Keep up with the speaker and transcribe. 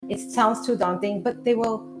it sounds too daunting, but they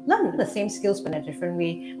will learn the same skills but in a different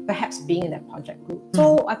way, perhaps being in that project group.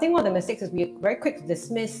 So I think one of the mistakes is we're very quick to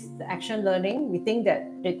dismiss the action learning. We think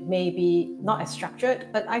that it may be not as structured,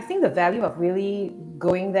 but I think the value of really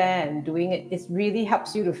going there and doing it really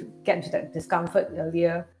helps you to get into that discomfort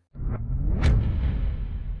earlier.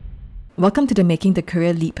 Welcome to the Making the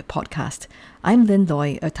Career Leap podcast. I'm Lynn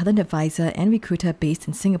Loy, a talent advisor and recruiter based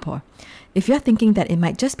in Singapore. If you're thinking that it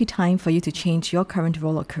might just be time for you to change your current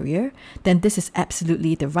role or career, then this is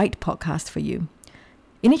absolutely the right podcast for you.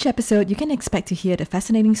 In each episode, you can expect to hear the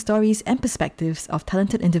fascinating stories and perspectives of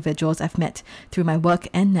talented individuals I've met through my work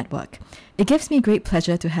and network. It gives me great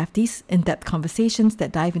pleasure to have these in-depth conversations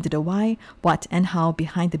that dive into the why, what, and how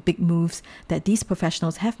behind the big moves that these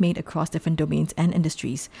professionals have made across different domains and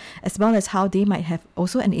industries, as well as how they might have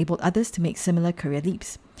also enabled others to make similar career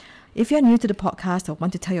leaps. If you're new to the podcast or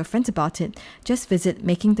want to tell your friends about it, just visit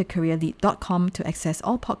makingthecareerleap.com to access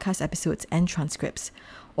all podcast episodes and transcripts.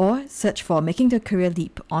 Or search for Making the Career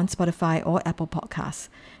Leap on Spotify or Apple Podcasts.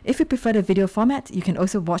 If you prefer the video format, you can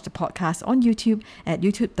also watch the podcast on YouTube at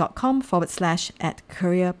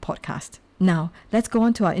youtube.com/@careerpodcast. Now, let's go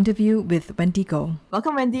on to our interview with Wendy Goh.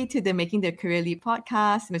 Welcome, Wendy, to the Making the Career Leap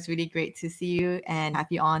podcast. It's really great to see you and have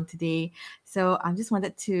you on today. So I just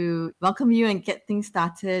wanted to welcome you and get things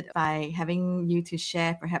started by having you to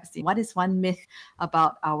share perhaps what is one myth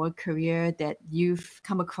about our career that you've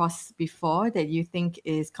come across before that you think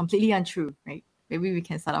is completely untrue, right? Maybe we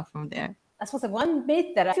can start off from there. I suppose the one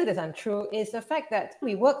myth that I feel is untrue is the fact that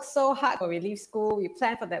we work so hard when we leave school, we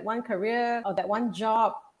plan for that one career or that one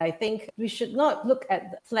job. I think we should not look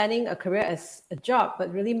at planning a career as a job,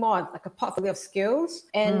 but really more like a portfolio of skills.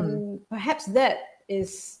 And perhaps that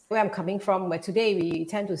is where I'm coming from, where today we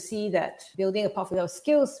tend to see that building a portfolio of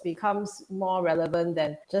skills becomes more relevant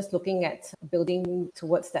than just looking at building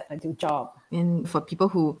towards that ideal job. And for people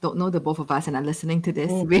who don't know the both of us and are listening to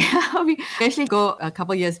this, we actually go a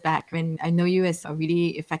couple of years back when I know you as a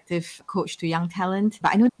really effective coach to young talent,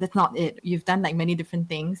 but I know that's not it. You've done like many different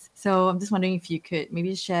things. So I'm just wondering if you could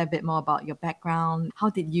maybe share a bit more about your background. How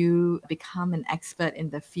did you become an expert in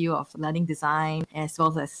the field of learning design as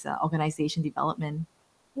well as organization development?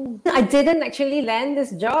 I didn't actually land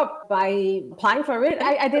this job by applying for it.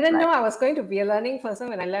 I didn't know I was going to be a learning person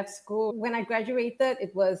when I left school. When I graduated,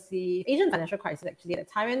 it was the Asian financial crisis actually at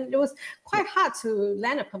the time, and it was quite hard to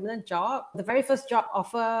land a permanent job. The very first job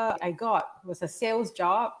offer I got was a sales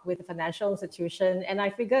job with a financial institution, and I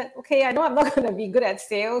figured, okay, I know I'm not going to be good at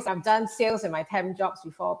sales. I've done sales in my temp jobs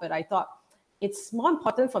before, but I thought it's more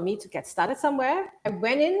important for me to get started somewhere. I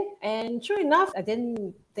went in, and sure enough, I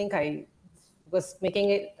didn't think I was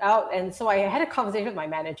making it out. And so I had a conversation with my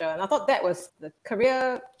manager, and I thought that was the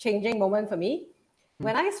career changing moment for me.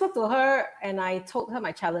 When I spoke to her and I told her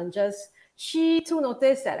my challenges, she too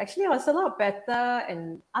noticed that actually I was a lot better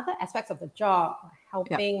in other aspects of the job,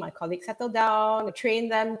 helping my colleagues settle down, train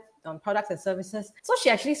them on products and services. So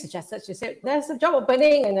she actually suggested, she said, there's a job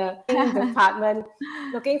opening in a department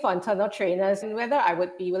looking for internal trainers and whether I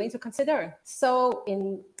would be willing to consider. So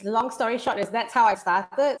in long story short is that's how I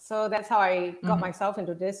started. So that's how I got myself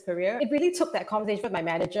into this career. It really took that conversation with my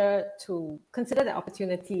manager to consider the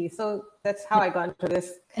opportunity. So that's how I got into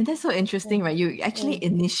this. And that's so interesting, right? You actually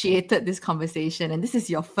initiated this conversation and this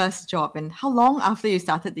is your first job. And how long after you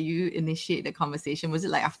started did you initiate the conversation? Was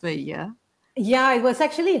it like after a year? Yeah, it was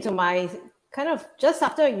actually into my kind of just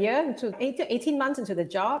after a year, into 18 months into the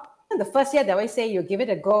job. And the first year, they always say you give it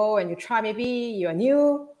a go and you try, maybe you're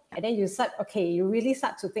new. And then you start, you really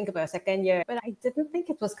start to think about a second year. But I didn't think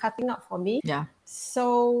it was cutting up for me. Yeah.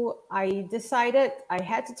 So I decided I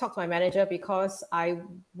had to talk to my manager because I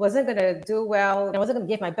wasn't going to do well. I wasn't going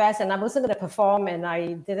to give my best and I wasn't going to perform. And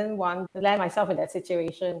I didn't want to land myself in that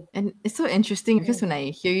situation. And it's so interesting because when I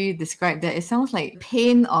hear you describe that, it sounds like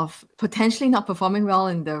pain of potentially not performing well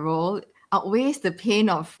in the role outweighs the pain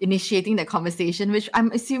of initiating the conversation, which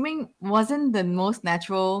I'm assuming wasn't the most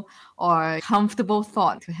natural or comfortable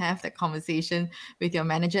thought to have that conversation with your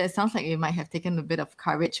manager. It sounds like you might have taken a bit of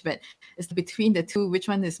courage, but it's between the two, which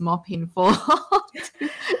one is more painful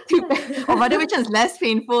or rather which one is less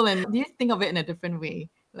painful? And do you think of it in a different way?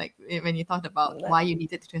 Like when you thought about why you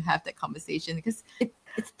needed to have that conversation, because it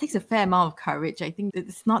takes a fair amount of courage. I think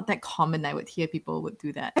it's not that common. I would hear people would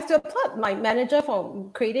do that. I have to applaud my manager for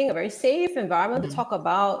creating a very safe environment to talk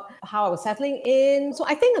about how I was settling in. So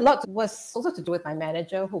I think a lot was also to do with my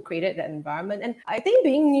manager who created that environment. And I think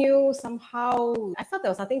being new, somehow, I felt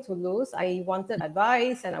there was nothing to lose. I wanted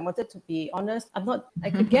advice and I wanted to be honest. I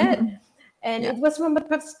could get And it was from the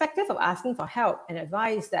perspective of asking for help and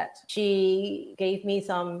advice that she gave me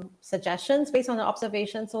some suggestions based on her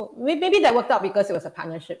observations. So maybe that worked out because it was a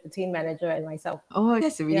partnership between manager and myself. Oh,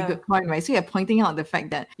 that's a really good point, right? So you're pointing out the fact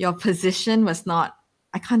that your position was not,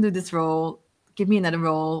 I can't do this role, give me another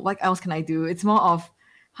role, what else can I do? It's more of,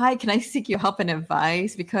 hi, can I seek your help and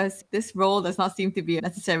advice? Because this role does not seem to be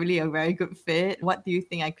necessarily a very good fit. What do you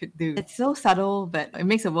think I could do? It's so subtle, but it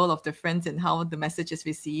makes a world of difference in how the message is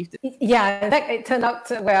received. Yeah, in fact, it turned out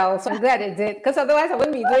well. So I'm glad it did, because otherwise I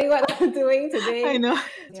wouldn't be doing what I'm doing today. I know.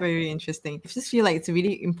 It's very interesting. I just feel like it's a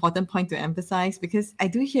really important point to emphasize, because I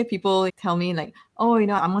do hear people tell me like, oh,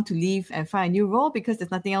 I want to leave and find a new role because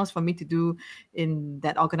there's nothing else for me to do in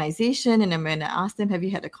that organization. And then when I asked them, have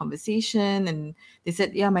you had a conversation? And they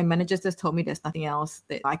said, yeah, my manager just told me there's nothing else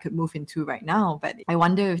that I could move into right now. But I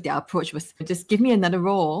wonder if their approach was just give me another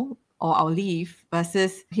role or I'll leave,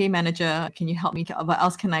 versus, hey, manager, can you help me? What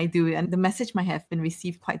else can I do? And the message might have been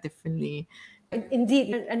received quite differently.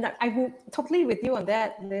 Indeed, and I'm totally with you on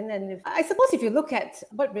that, Lynn. And I suppose if you look at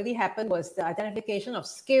what really happened was the identification of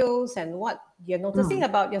skills and what you're noticing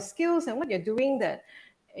about your skills and what you're doing that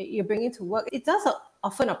you're bringing to work, it does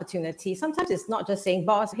offer an opportunity. Sometimes it's not just saying,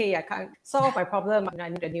 boss, hey, I can't solve my problem, I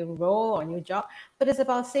need a new role or a new job, but it's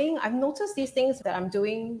about saying, I've noticed these things that I'm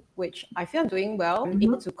doing, which I feel I'm doing well,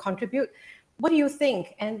 able to contribute. What do you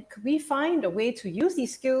think? And could we find a way to use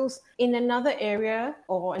these skills in another area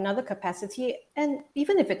or another capacity? And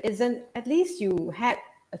even if it isn't, at least you had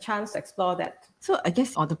a chance to explore that. So I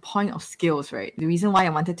guess on the point of skills, right? The reason why I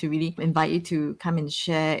wanted to really invite you to come and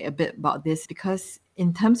share a bit about this, because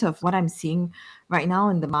in terms of what I'm seeing right now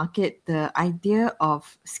in the market, the idea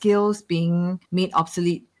of skills being made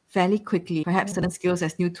obsolete fairly quickly, perhaps certain skills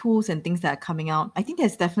as new tools and things that are coming out. I think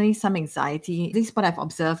there's definitely some anxiety. At least what I've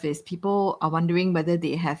observed is people are wondering whether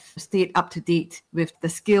they have stayed up to date with the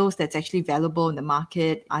skills that's actually available in the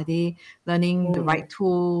market. Are they learning the right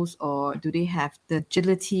tools, or do they have the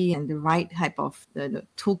agility and the right type of the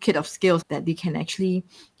toolkit of skills that they can actually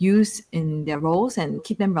use in their roles and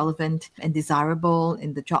keep them relevant and desirable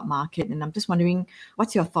in the job market? And I'm just wondering,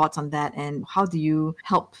 what's your thoughts on that, and how do you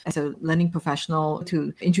help as a learning professional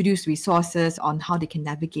to introduce resources on how they can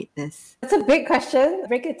navigate this? That's a big question.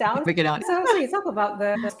 Break it down. Break it down. So you talk about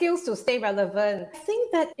the skills to stay relevant. I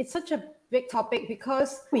think that it's such a big topic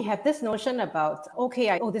because we have this notion about,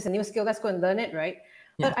 okay, this is a new skill, let's go and learn it, right?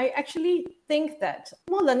 Yeah. But I actually think that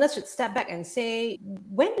more learners should step back and say,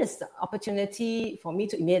 when is the opportunity for me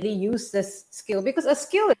to immediately use this skill? Because a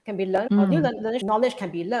skill can be learned, or new knowledge can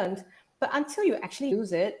be learned, but until you actually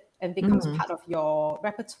use it, and becomes part of your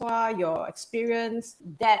repertoire, your experience,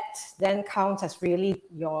 that then counts as really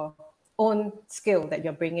your own skill that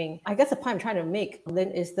you're bringing. I guess the point I'm trying to make,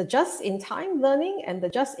 Lynn, is the just-in-time learning and the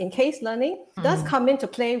just-in-case learning does come into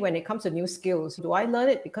play when it comes to new skills. Do I learn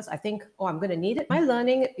it because I think, I'm going to need it? Am I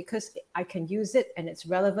learning it because I can use it and it's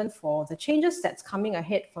relevant for the changes that's coming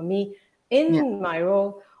ahead for me in my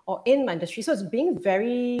role or in my industry? So it's being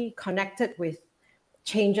very connected with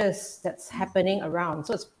changes that's happening around.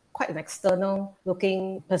 So it's quite an external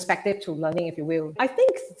looking perspective to learning, if you will. I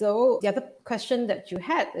think, though, the other question that you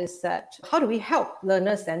had is that how do we help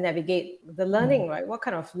learners then navigate the learning, right? What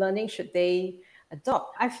kind of learning should they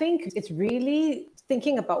adopt? I think it's really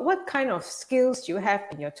thinking about what kind of skills do you have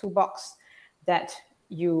in your toolbox that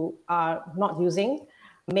you are not using.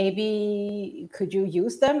 Maybe could you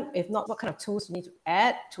use them? If not, what kind of tools you need to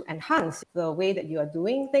add to enhance the way that you are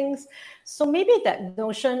doing things? So maybe that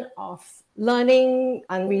notion of learning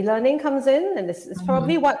and relearning comes in, and this is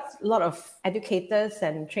probably what a lot of educators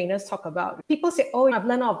and trainers talk about. People say, I've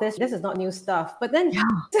learned all of this. This is not new stuff. But then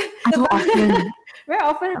so often. Very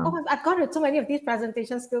often, I've gone to so many of these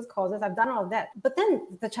presentation skills courses. I've done all of that. But then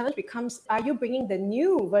the challenge becomes, are you bringing the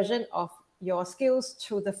new version of your skills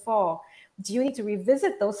to the fore? Do you need to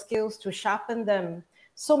revisit those skills to sharpen them?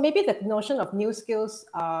 So maybe the notion of new skills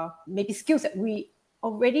are maybe skills that we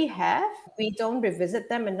already have. We don't revisit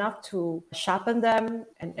them enough to sharpen them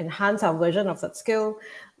and enhance our version of that skill,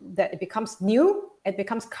 that it becomes new, it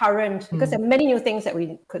becomes current, because there are many new things that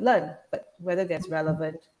we could learn, but whether that's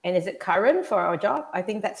relevant and is it current for our job, I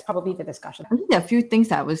think that's probably the discussion. I think there are a few things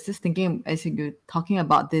that I was just thinking as you were talking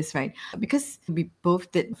about this, right? Because we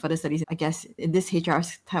both did further studies, I guess, in this HR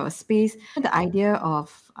type of space, the idea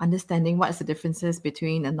of understanding what is the differences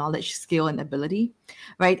between a knowledge, skill, and ability,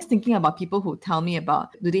 right? Thinking about people who tell me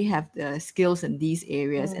about, do they have the skills in these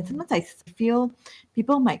areas? And sometimes I feel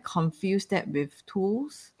people might confuse that with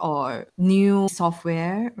tools or new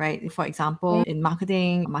software, right? For example, in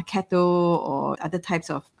marketing, Marketo or other types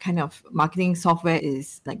of kind of marketing software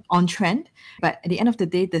is like on trend. But at the end of the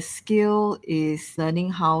day, the skill is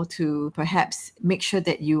learning how to perhaps make sure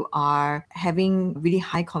that you are having really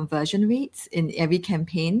high conversion rates in every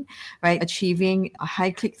campaign, right? Achieving a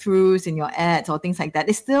high click-throughs in your ads or things like that.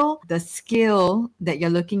 It's still the skill that you're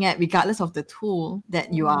looking at, regardless of the tool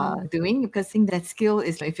that you are doing, because I think that skill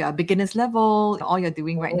is, if you're a beginner's level, all you're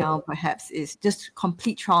doing right now perhaps is just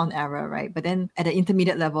complete trial and error, right? But then at the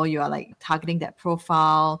intermediate level, you are like targeting that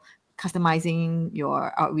profile, customizing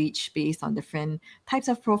your outreach based on different types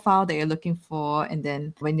of profile that you're looking for. And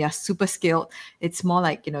then when you're super skilled, it's more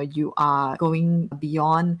like, you are going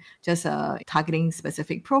beyond just targeting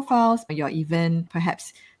specific profiles. You're even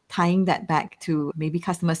perhaps tying that back to maybe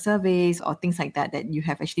customer surveys or things like that you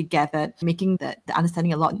have actually gathered, making the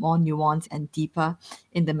understanding a lot more nuanced and deeper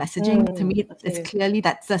in the messaging. To me, it's clearly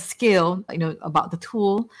that's a skill, about the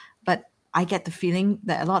tool. But I get the feeling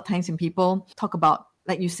that a lot of times when people talk about,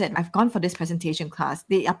 like you said, I've gone for this presentation class,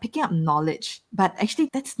 they are picking up knowledge, but actually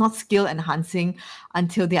that's not skill enhancing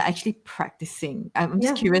until they're actually practicing. I'm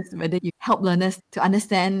just curious whether you help learners to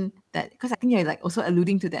understand that, because I think you're like also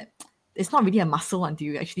alluding to that. It's not really a muscle until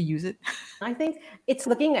you actually use it. I think it's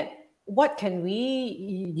looking at what can we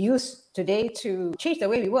use today to change the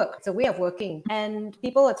way we work. It's a way of working. And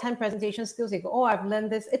people attend presentation skills, they go, oh, I've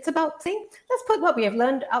learned this. It's about saying, let's put what we have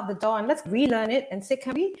learned out the door and let's relearn it and say,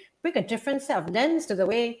 can we bring a different set of lens to the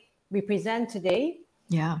way we present today?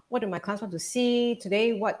 Yeah. What do my clients want to see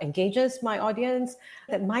today? What engages my audience?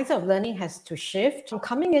 That mindset of learning has to shift. I'm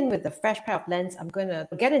coming in with a fresh pair of lens. I'm going to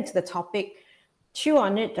get into the topic, chew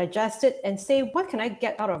on it, digest it, and say, what can I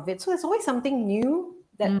get out of it? So there's always something new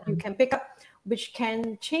that you can pick up, which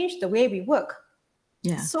can change the way we work.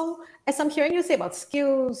 Yeah. So as I'm hearing you say about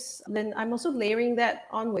skills, then I'm also layering that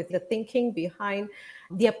on with the thinking behind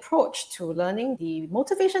the approach to learning, the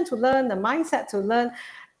motivation to learn, the mindset to learn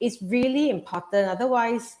is really important.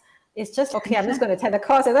 Otherwise, it's just, okay, I'm just going to attend the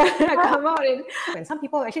course and then I come out. And some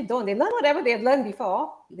people actually don't. They learn whatever they have learned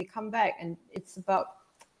before. They come back and it's about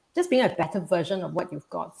just being a better version of what you've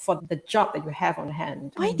got for the job that you have on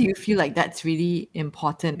hand. Why do you feel like that's really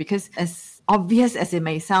important? Because as obvious as it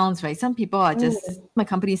may sound, right, some people are just, my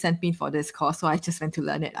company sent me for this course, so I just went to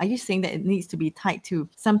learn it. Are you saying that it needs to be tied to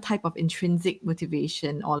some type of intrinsic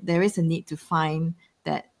motivation, or there is a need to find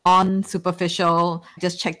that on superficial,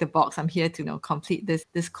 just check the box, I'm here to complete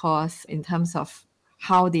this course, in terms of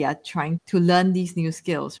how they are trying to learn these new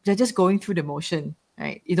skills? They're just going through the motion.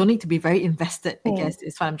 Right? You don't need to be very invested, I guess,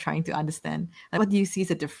 is what I'm trying to understand. Like, what do you see as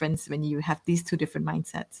a difference when you have these two different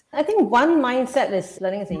mindsets? I think one mindset is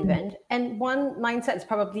learning as an event, and one mindset is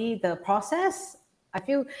probably the process. I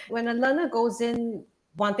feel when a learner goes in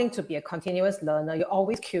wanting to be a continuous learner, you're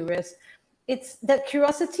always curious. It's that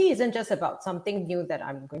curiosity isn't just about something new that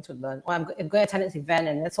I'm going to learn, or I'm going to attend this event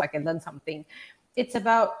and that's so I can learn something. It's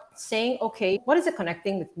about saying, okay, what is it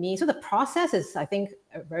connecting with me? So the process is, I think,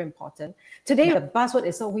 very important. Today, the buzzword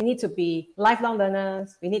is, so we need to be lifelong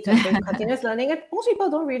learners. We need to embrace continuous learning. And most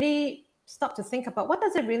people don't really stop to think about what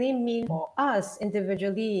does it really mean for us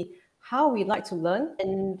individually, how we like to learn.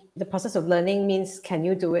 And the process of learning means, can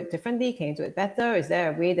you do it differently? Can you do it better? Is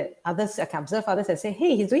there a way that others, I can observe others and say,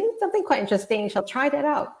 hey, he's doing something quite interesting. Shall try that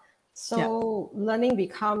out. So learning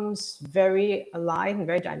becomes very alive and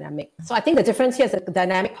very dynamic. So I think the difference here is the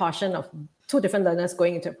dynamic portion of two different learners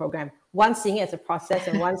going into a program. One seeing it as a process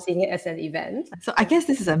and one seeing it as an event. So I guess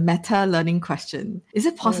this is a meta learning question. Is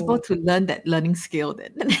it possible to learn that learning skill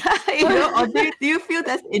then? Or do you feel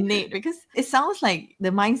that's innate? Because it sounds like the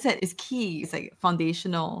mindset is key. It's like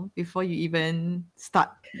foundational before you even start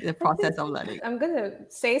the process of learning. I'm going to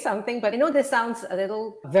say something, but I know this sounds a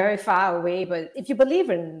little very far away, but if you believe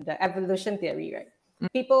in the evolution theory, right,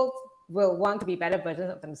 people will want to be better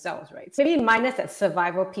versions of themselves, right? So maybe minus that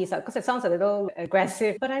survival piece, because it sounds a little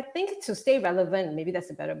aggressive, but I think to stay relevant, maybe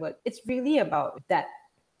that's a better word. It's really about that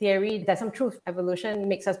theory. There's some truth. Evolution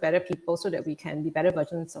makes us better people so that we can be better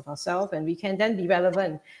versions of ourselves and we can then be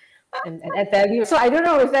relevant and add value. So I don't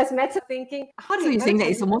know if that's meta thinking. So you're saying that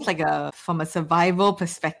it's almost like from a survival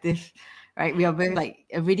perspective, right? We are very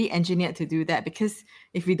really engineered to do that, because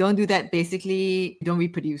if we don't do that, basically we don't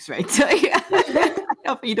reproduce, right? So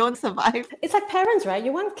you don't survive. It's like parents, right?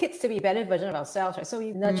 You want kids to be a better version of ourselves, right? So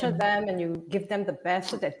you nurture them and you give them the best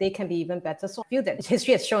so that they can be even better. So I feel that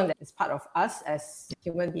history has shown that it's part of us as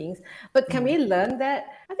human beings. But can we learn that?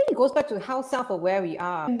 I think it goes back to how self-aware we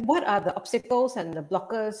are. What are the obstacles and the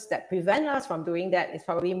blockers that prevent us from doing that is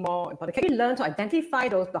probably more important. Can we learn to identify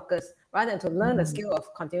those blockers rather than to learn the skill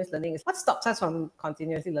of continuous learning? What stops us from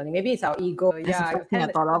continuously learning? Maybe it's our ego. That's the first thing I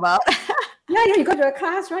thought about. Yeah, you go to a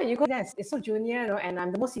class, right? You go, yes, it's so junior, and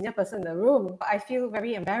I'm the most senior person in the room. I feel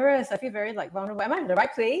very embarrassed. I feel very vulnerable. Am I in the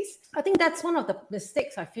right place? I think that's one of the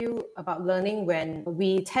mistakes I feel about learning when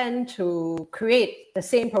we tend to create the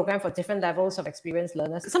same program for different levels of experienced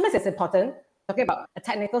learners. Sometimes it's important, talking about a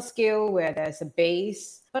technical skill where there's a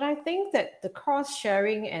base. But I think that the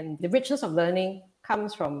cross-sharing and the richness of learning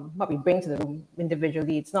comes from what we bring to the room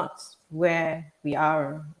individually. It's not where we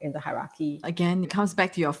are in the hierarchy. Again, it comes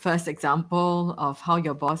back to your first example of how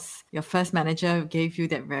your boss, your first manager gave you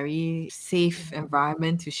that very safe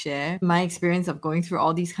environment to share. My experience of going through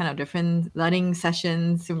all these kind of different learning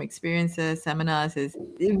sessions, Zoom experiences, seminars, is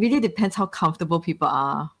it really depends how comfortable people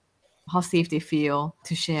are, how safe they feel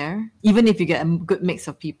to share. Even if you get a good mix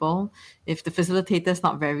of people, if the facilitator is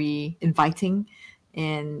not very inviting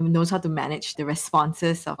and knows how to manage the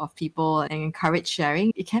responses of people and encourage sharing,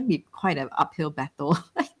 it can be quite an uphill battle,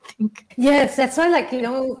 I think. Yes, that's why,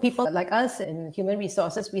 people like us in human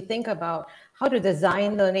resources, we think about how to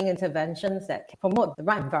design learning interventions that promote the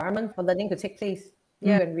right environment for learning to take place.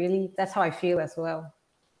 Yeah, and really, that's how I feel as well.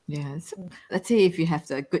 Yeah. So let's say if you have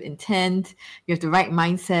the good intent, you have the right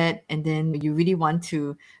mindset, and then you really want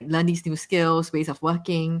to learn these new skills, ways of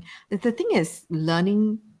working. The thing is,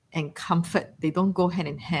 learning and comfort, they don't go hand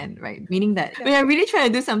in hand, right? Meaning that when you're really trying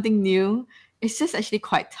to do something new, it's just actually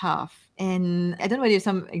quite tough. And I don't know whether you have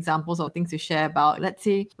some examples or things to share about, let's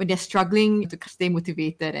say, when they're struggling to stay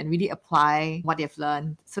motivated and really apply what they've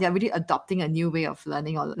learned. So they're really adopting a new way of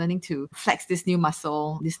learning or learning to flex this new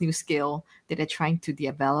muscle, this new skill that they're trying to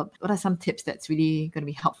develop. What are some tips that's really going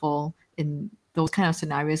to be helpful in those kind of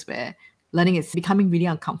scenarios where learning is becoming really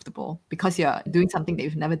uncomfortable because you're doing something that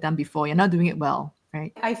you've never done before, you're not doing it well?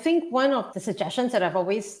 Right. I think one of the suggestions that I've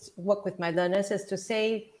always worked with my learners is to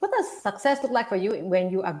say, what does success look like for you when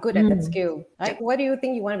you are good at that skill? Right? What do you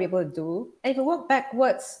think you want to be able to do? And if you work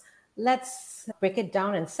backwards, let's break it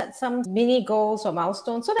down and set some mini goals or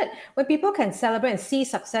milestones so that when people can celebrate and see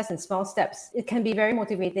success in small steps, it can be very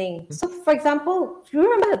motivating. So, for example, do you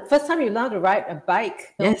remember the first time you learned to ride a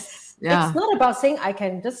bike? Yes. Yeah. It's not about saying I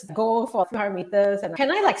can just go for 300 meters and can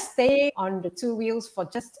I stay on the two wheels for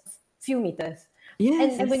just a few meters?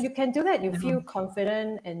 Yes, and when you can do that, you feel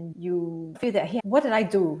confident and you feel that, hey, what did I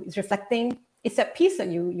do? It's reflecting. It's that piece that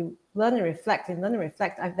you learn and reflect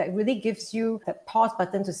that really gives you that pause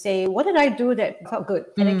button to say, what did I do that felt good?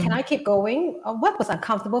 And then can I keep going? Or what was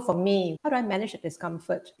uncomfortable for me? How do I manage the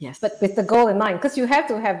discomfort? Yes. But with the goal in mind, because you have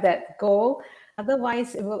to have that goal.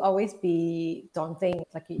 Otherwise, it will always be daunting.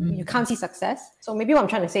 Like you can't see success. So maybe what I'm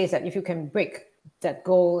trying to say is that if you can break that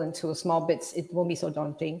goal into small bits, it won't be so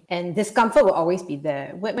daunting. And discomfort will always be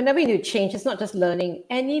there. Whenever you do change, it's not just learning.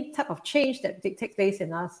 Any type of change that takes place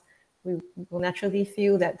in us, we will naturally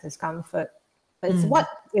feel that discomfort. But it's what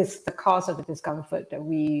is the cause of the discomfort that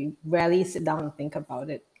we rarely sit down and think about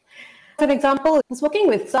it. For example, I was working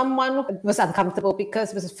with someone who was uncomfortable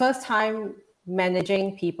because it was his first time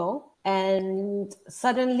managing people. And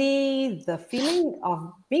suddenly the feeling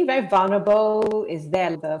of being very vulnerable is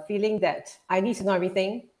there. The feeling that I need to know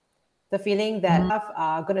everything. The feeling that people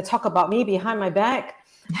are going to talk about me behind my back.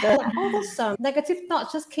 All those negative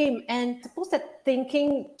thoughts just came. And I suppose that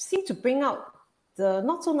thinking seemed to bring out the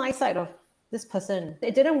not so nice side of this person.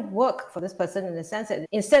 It didn't work for this person in the sense that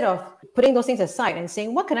instead of putting those things aside and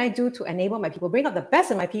saying, what can I do to enable my people, bring out the best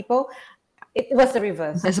in my people, it was the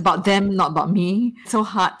reverse. It's about them, not about me. It's so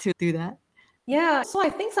hard to do that. Yeah. So I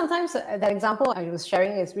think sometimes that example I was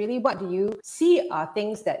sharing is really what do you see are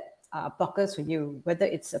things that are blockers for you, whether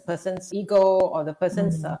it's a person's ego or the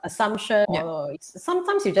person's assumption, or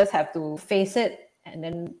sometimes you just have to face it. And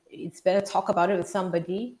then it's better talk about it with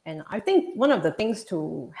somebody. And I think one of the things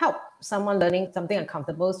to help someone learning something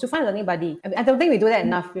uncomfortable is to find a learning buddy. I don't think we do that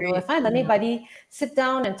enough. Find a learning buddy, sit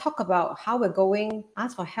down and talk about how we're going,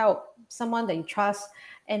 ask for help, someone that you trust.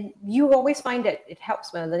 And you always find that it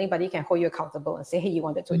helps when a learning buddy can hold you accountable and say, hey, you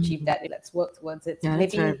wanted to achieve that. Let's work towards it. Yeah,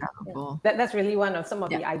 that's very valuable. That's really one of some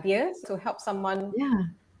of the ideas to help someone. Yeah.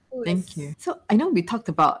 Thank you. So I know we talked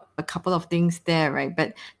about a couple of things there, right?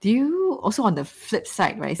 But do you also, on the flip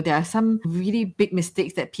side, right? So there are some really big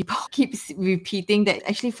mistakes that people keep repeating that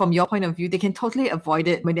actually, from your point of view, they can totally avoid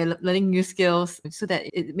it when they're learning new skills so that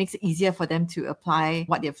it makes it easier for them to apply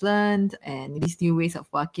what they've learned and these new ways of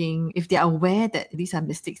working. If they're aware that these are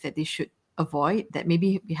mistakes that they should avoid that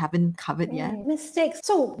maybe we haven't covered yet? Mistakes.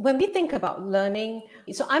 So when we think about learning,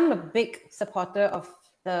 so I'm a big supporter of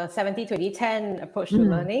the 70-20-10 approach to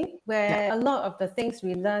learning, where a lot of the things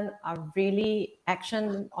we learn are really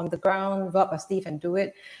action on the ground, rub our sleeve and do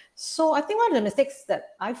it. So I think one of the mistakes that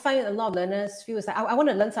I find a lot of learners feel is that I want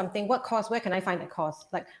to learn something. What course? Where can I find that course?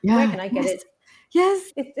 Like, where can I get it?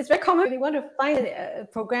 Yes. It's very common. We want to find a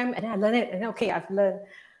program and then I learn it and then, okay, I've learned.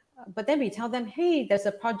 But then we tell them, hey, there's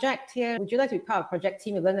a project here. Would you like to be part of a project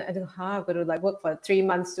team? You learn it. I think, I've got to like work for 3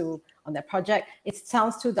 months on that project. It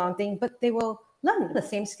sounds too daunting, but they will learn the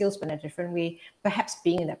same skills but in a different way, perhaps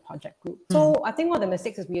being in that project group. So I think one of the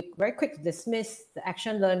mistakes is we're very quick to dismiss the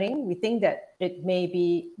action learning. We think that it may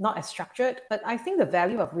be not as structured, but I think the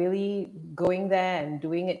value of really going there and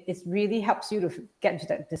doing it, it really helps you to get into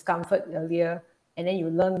that discomfort earlier, and then you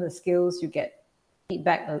learn the skills, you get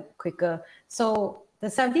feedback quicker. So the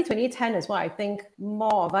 70-20-10 is what I think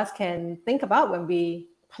more of us can think about when we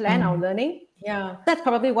plan our learning. Yeah, that's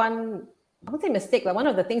probably one, I won't say mistake, but one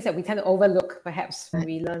of the things that we tend to overlook perhaps when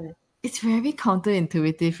we learn. It's very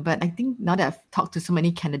counterintuitive, but I think now that I've talked to so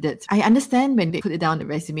many candidates, I understand when they put it down on the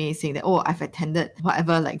resume saying that, oh, I've attended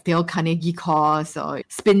whatever like Dale Carnegie course or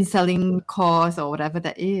spin selling course or whatever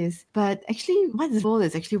that is. But actually, what is role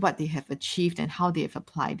is actually what they have achieved and how they have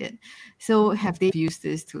applied it. So have they used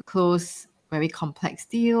this to close very complex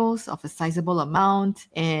deals of a sizable amount?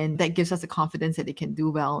 And that gives us the confidence that they can do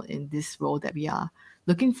well in this role that we are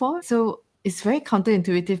looking for. So it's very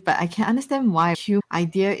counterintuitive, but I can understand why the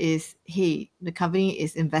idea is, hey, the company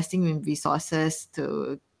is investing in resources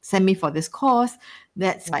to send me for this course.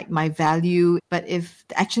 That's like my value. But if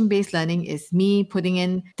the action-based learning is me putting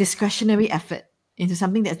in discretionary effort into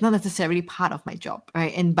something that's not necessarily part of my job,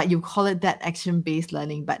 right? But you call it that action-based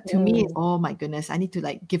learning. But to me, it's, oh my goodness, I need to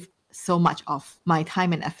like give so much of my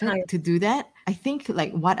time and effort to do that. I think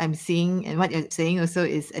like what I'm seeing and what you're saying also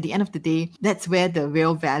is at the end of the day, that's where the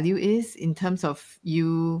real value is in terms of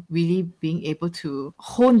you really being able to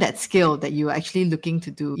hone that skill that you're actually looking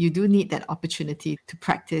to do. You do need that opportunity to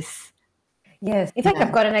practice. Yes. In fact,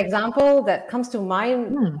 I've got an example that comes to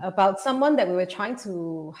mind about someone that we were trying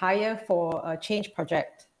to hire for a change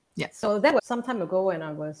project. Yeah. So that was some time ago when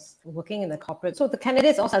I was working in the corporate. So the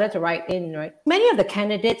candidates all started to write in, right? Many of the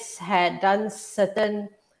candidates had done certain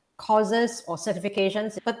courses or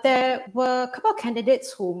certifications, but there were a couple of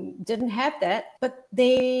candidates who didn't have that, but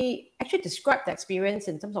they actually described the experience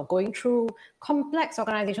in terms of going through complex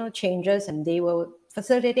organizational changes, and they were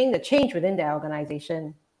facilitating the change within their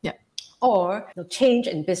organization. Or change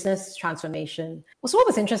in business transformation. So what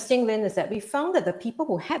was interesting, Lynn, is that we found that the people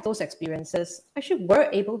who had those experiences actually were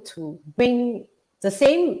able to bring the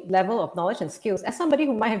same level of knowledge and skills as somebody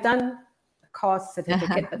who might have done a course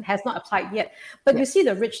certificate but has not applied yet. But you see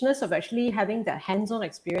the richness of actually having that hands-on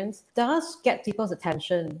experience does get people's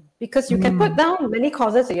attention, because you can put down many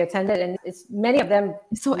courses that you attended and it's many of them.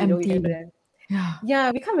 It's so empty.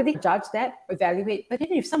 Yeah, we can't really judge that, evaluate. But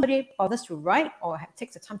even if somebody bothers to write or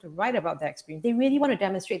takes the time to write about their experience, they really want to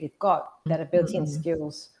demonstrate they've got that ability and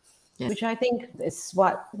skills, which I think is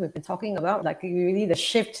what we've been talking about, like really the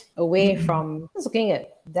shift away from just looking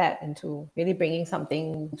at that into really bringing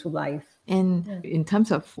something to life. And in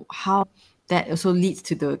terms of how that also leads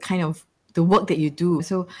to the kind of the work that you do.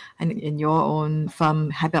 So, and in your own firm,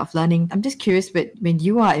 Habit of Learning, I'm just curious, but when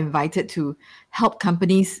you are invited to help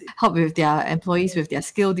companies help with their employees with their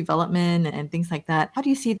skill development and things like that, how do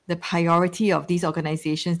you see the priority of these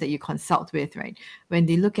organizations that you consult with, right? When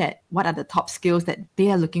they look at what are the top skills that they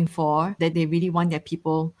are looking for, that they really want their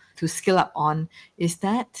people to skill up on, is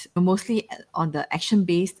that mostly on the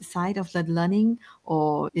action-based side of the learning,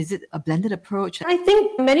 or is it a blended approach? I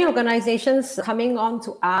think many organizations coming on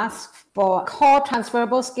to ask for core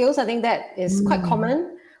transferable skills. I think that is quite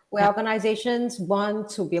common, where organizations want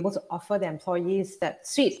to be able to offer their employees that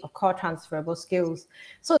suite of core transferable skills.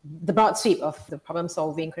 So the broad sweep of the problem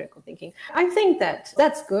solving, critical thinking. I think that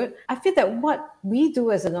that's good. I feel that what we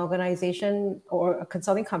do as an organization or a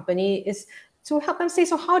consulting company is to help them say,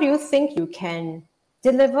 so how do you think you can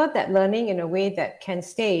deliver that learning in a way that can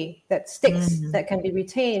stay, that sticks, that can be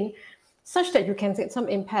retained, such that you can get some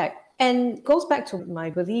impact? And it goes back to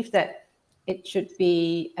my belief that it should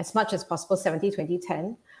be as much as possible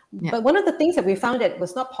 70-20-10. But one of the things that we found that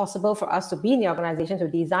was not possible for us to be in the organization to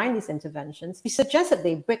design these interventions, we suggest that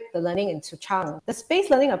they break the learning into chunks. The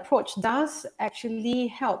spaced learning approach does actually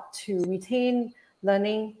help to retain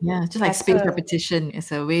learning. Yeah, just like spaced repetition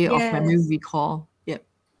is a way of memory recall.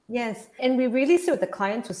 Yes. And we really sit with the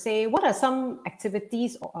client to say, what are some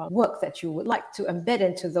activities or work that you would like to embed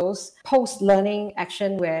into those post-learning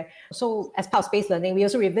action where, so as part of spaced learning, we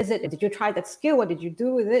also revisit, did you try that skill? What did you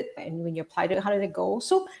do with it? And when you applied it, how did it go?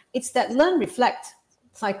 So it's that learn, reflect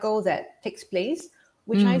cycle that takes place,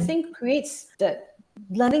 which I think creates that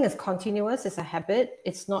learning is continuous, it's a habit,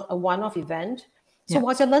 it's not a one-off event. So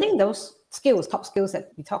while you're learning those skills, top skills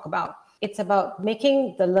that we talk about, it's about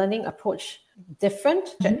making the learning approach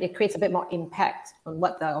different. It creates a bit more impact on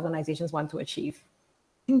what the organizations want to achieve.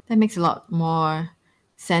 think that makes a lot more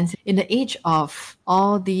sense. In the age of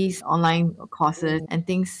all these online courses and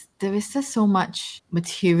things, there is just so much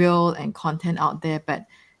material and content out there, but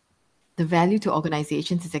the value to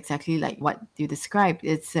organizations is exactly like what you described.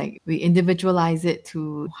 It's like we individualize it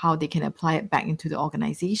to how they can apply it back into the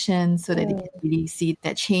organization so that they can really see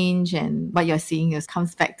that change. And what you're seeing is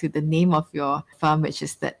comes back to the name of your firm, which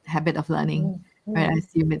is that habit of learning. Right, I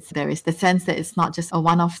assume there is the sense that it's not just a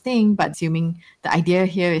one-off thing, but assuming the idea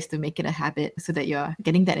here is to make it a habit so that you're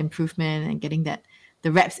getting that improvement and getting that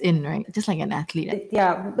the reps in, right? Just like an athlete.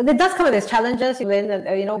 Yeah, but it does come with its challenges, Lynn.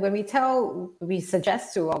 And, when we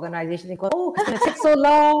suggest to organizations, they go, oh, it's going to take so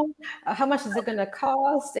long. How much is it going to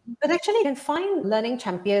cost? But actually, you can find learning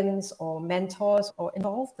champions or mentors or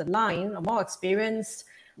involve the line or more experienced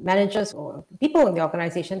managers or people in the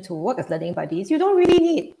organization to work as learning buddies. You don't really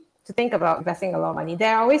need to think about investing a lot of money.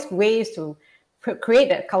 There are always ways to create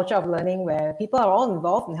that culture of learning where people are all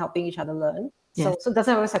involved in helping each other learn. Yes. So it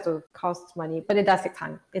doesn't always have to cost money, but it does take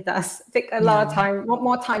time. It does take a lot of time,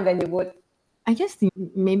 more time than you would. I guess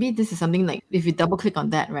maybe this is something like if you double click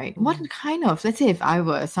on that, right? What kind of, let's say if I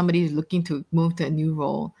were somebody who's looking to move to a new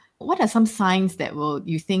role, what are some signs that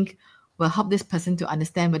you think will help this person to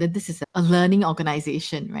understand whether this is a learning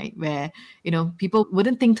organization, right? Where, people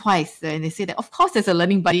wouldn't think twice and they say that, of course, there's a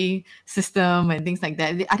learning buddy system and things like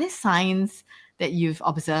that. Are there signs that you've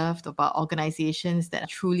observed about organizations that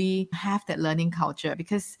truly have that learning culture?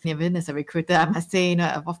 Because even as a recruiter, I must say,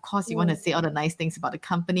 of course, you want to say all the nice things about the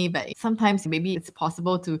company, but sometimes maybe it's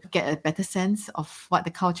possible to get a better sense of what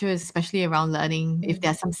the culture is, especially around learning. If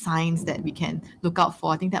there are some signs that we can look out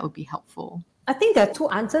for, I think that would be helpful. I think there are two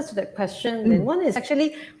answers to that question. And one is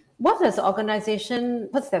actually, what is the organization,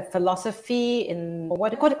 what's their philosophy in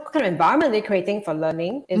what kind of environment they're creating for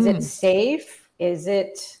learning? Is it safe? Is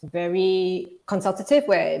it very consultative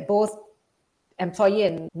where both employee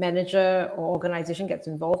and manager or organization gets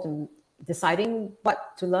involved in deciding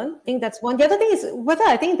what to learn? I think that's one. The other thing is whether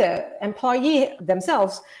I think the employee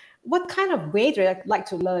themselves, what kind of way do they like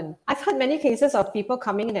to learn? I've heard many cases of people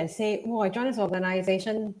coming in and say, oh, I joined this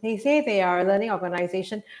organization. They say they are a learning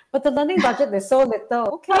organization, but the learning budget is so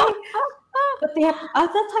little. Okay. But they have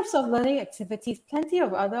other types of learning activities, plenty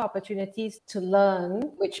of other opportunities to learn,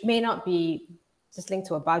 which may not be just linked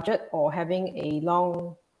to a budget or having a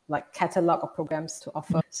long catalog of programs to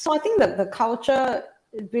offer. So I think that the culture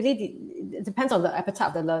really depends on the appetite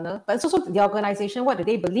of the learner, but it's also the organization. What do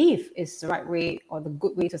they believe is the right way or the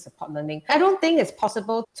good way to support learning? I don't think it's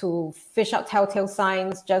possible to fish out telltale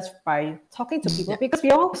signs just by talking to people because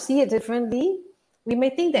we all see it differently. We may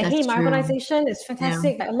think that, hey, my organization is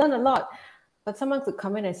fantastic. I learn a lot. But someone could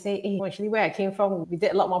come in and say, hey, actually, where I came from, we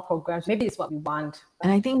did a lot more programs. Maybe it's what we want.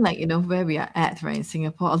 And I think where we are at, right, in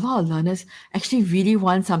Singapore, a lot of learners actually really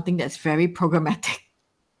want something that's very programmatic.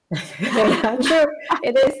 Yeah, true.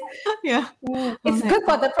 It is. Yeah. It's good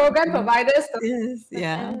for the program providers.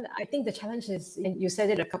 And I think the challenge is, and you said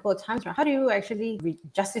it a couple of times, right? How do you actually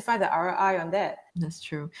justify the ROI on that? That's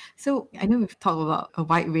true. So I know we've talked about a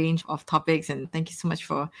wide range of topics, and thank you so much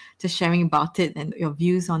for just sharing about it and your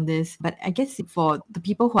views on this. But I guess for the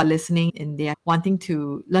people who are listening and they are wanting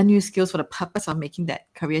to learn new skills for the purpose of making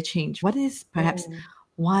that career change, what is perhaps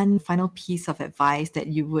one final piece of advice that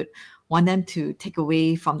you would want them to take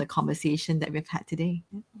away from the conversation that we've had today?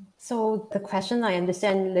 So the question, I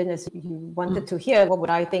understand, Lynn, is you wanted to hear, what would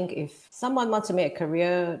I think if someone wants to make a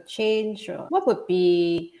career change? Or what would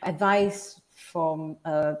be advice from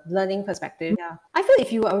a learning perspective? Yeah, I feel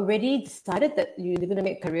if you already decided that you're going to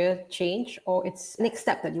make a career change or it's next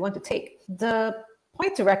step that you want to take, the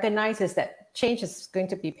point to recognize is that change is going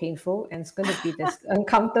to be painful and it's going to be this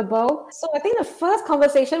uncomfortable. So I think the first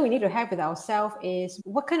conversation we need to have with ourselves is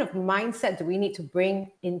what kind of mindset do we need to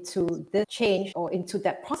bring into this change or into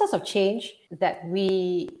that process of change that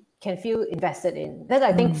we can feel invested in. That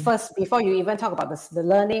I think first, before you even talk about this, the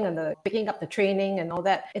learning and the picking up the training and all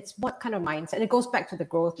that, it's what kind of mindset. And it goes back to the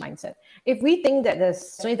growth mindset. If we think that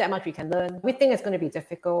there's only that much we can learn, we think it's going to be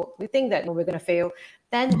difficult, we think that we're going to fail,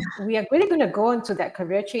 then we are really going to go into that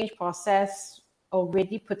career change process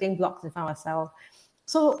already putting blocks in front of ourselves.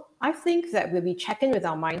 So I think that when we check in with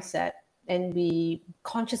our mindset and we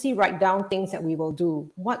consciously write down things that we will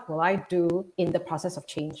do, what will I do in the process of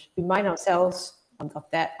change? Remind ourselves of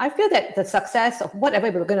that. I feel that the success of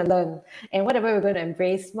whatever we're going to learn and whatever we're going to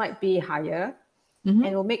embrace might be higher and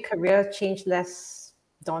will make career change less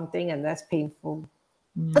daunting and less painful.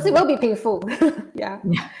 Because it will be painful. Yeah.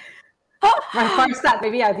 For a start,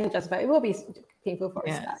 maybe I didn't justify it. It will be painful for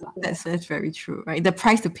a start. That's very true, right? The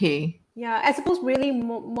price to pay. Yeah, I suppose really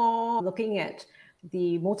more looking at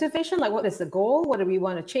the motivation, like what is the goal? What do we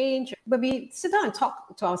want to change? When we sit down and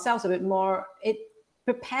talk to ourselves a bit more, it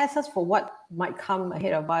prepares us for what might come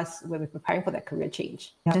ahead of us when we're preparing for that career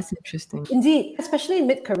change. That's interesting. Indeed, especially in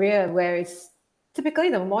mid-career, where it's typically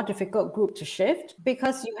the more difficult group to shift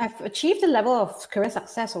because you have achieved a level of career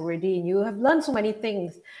success already and you have learned so many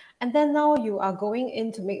things. And then now you are going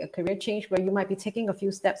in to make a career change where you might be taking a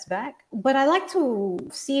few steps back. But I like to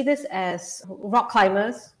see this as rock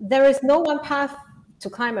climbers. There is no one path to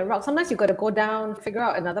climb a rock. Sometimes you got to go down, figure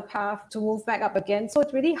out another path to move back up again. So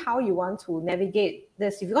it's really how you want to navigate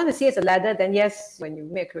this. If you want to see it as a ladder, then yes, when you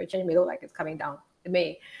make a career change, it may look like it's coming down. It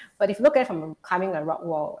may. But if you look at it from climbing a rock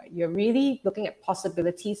wall, you're really looking at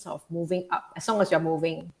possibilities of moving up as long as you're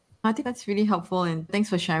moving. I think that's really helpful, and thanks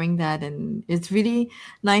for sharing that. And it's really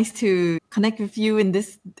nice to connect with you in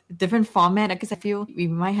this different format because I feel we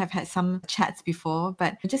might have had some chats before,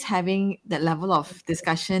 but just having that level of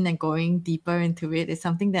discussion and going deeper into it is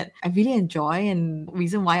something that I really enjoy, and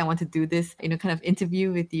reason why I want to do this, kind of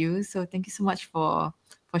interview with you. So thank you so much for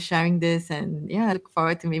sharing this, and I look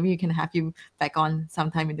forward to maybe we can have you back on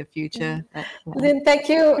sometime in the future. Lynn, thank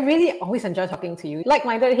you. I really always enjoy talking to you.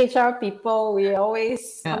 Like-minded HR people, we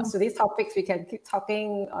always come to these topics. We can keep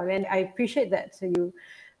talking, and I appreciate that you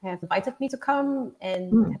have invited me to come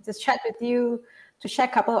and have this chat with you to share a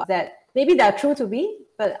couple that maybe they're true to me,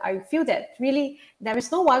 but I feel that really there is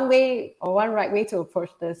no one way or one right way to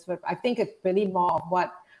approach this. But I think it's really more of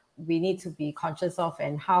what we need to be conscious of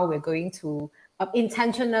and how we're going to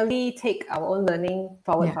intentionally take our own learning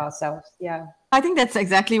forward for ourselves. I think that's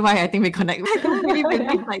exactly why I think we connect. I don't really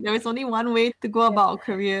believe like there is only one way to go about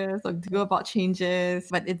careers or to go about changes.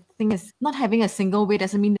 But the thing is, not having a single way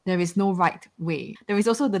doesn't mean there is no right way. There is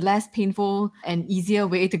also the less painful and easier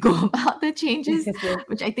way to go about the changes,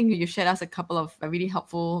 which I think you shared us a couple of really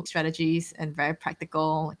helpful strategies and very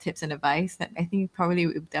practical tips and advice that I think probably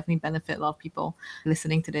would definitely benefit a lot of people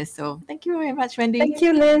listening to this. So thank you very much, Wendy. Thank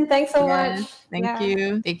you, Lynn. Thanks so much. Thank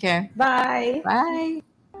you. Take care. Bye. Bye.